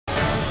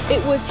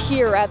It was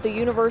here at the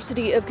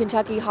University of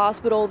Kentucky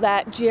Hospital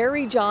that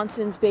Jerry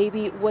Johnson's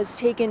baby was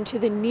taken to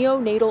the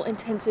neonatal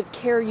intensive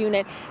care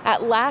unit.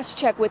 At last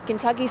check with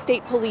Kentucky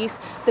State Police,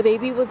 the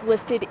baby was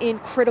listed in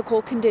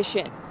critical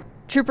condition.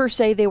 Troopers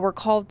say they were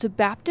called to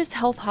Baptist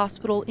Health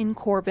Hospital in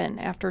Corbin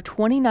after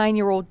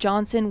 29-year-old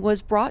Johnson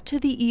was brought to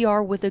the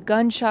ER with a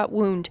gunshot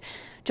wound.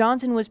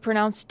 Johnson was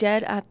pronounced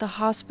dead at the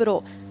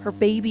hospital. Her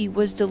baby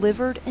was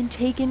delivered and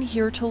taken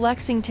here to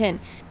Lexington.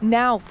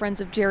 Now,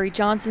 friends of Jerry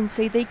Johnson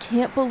say they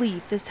can't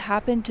believe this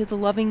happened to the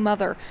loving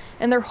mother,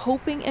 and they're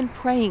hoping and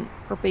praying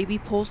her baby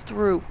pulls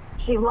through.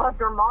 She loved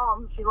her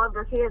mom. She loved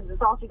her kids.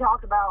 That's all she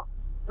talked about.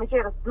 I mean, she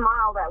had a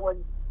smile that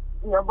would,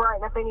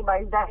 brighten up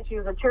anybody's day. She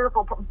was a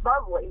cheerful,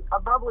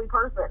 bubbly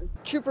person.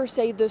 Troopers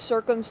say the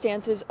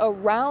circumstances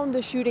around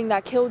the shooting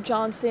that killed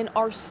Johnson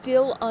are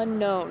still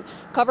unknown.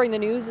 Covering the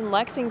news in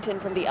Lexington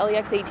from the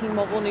LEX 18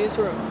 Mobile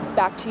Newsroom.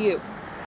 Back to you.